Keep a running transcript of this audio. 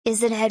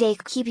Is it a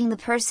headache keeping the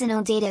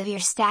personal data of your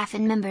staff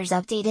and members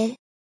updated?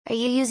 Are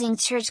you using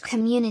Church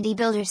Community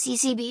Builder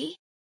CCB?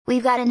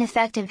 We've got an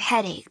effective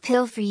headache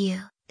pill for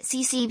you,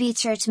 CCB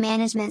Church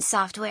Management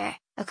Software,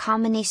 a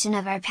combination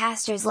of our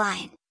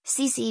PastorsLine,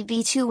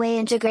 CCB two-way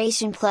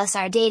integration plus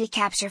our data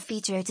capture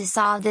feature to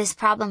solve this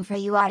problem for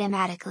you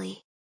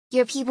automatically.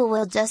 Your people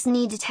will just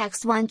need to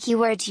text one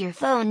keyword to your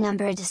phone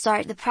number to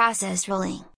start the process rolling.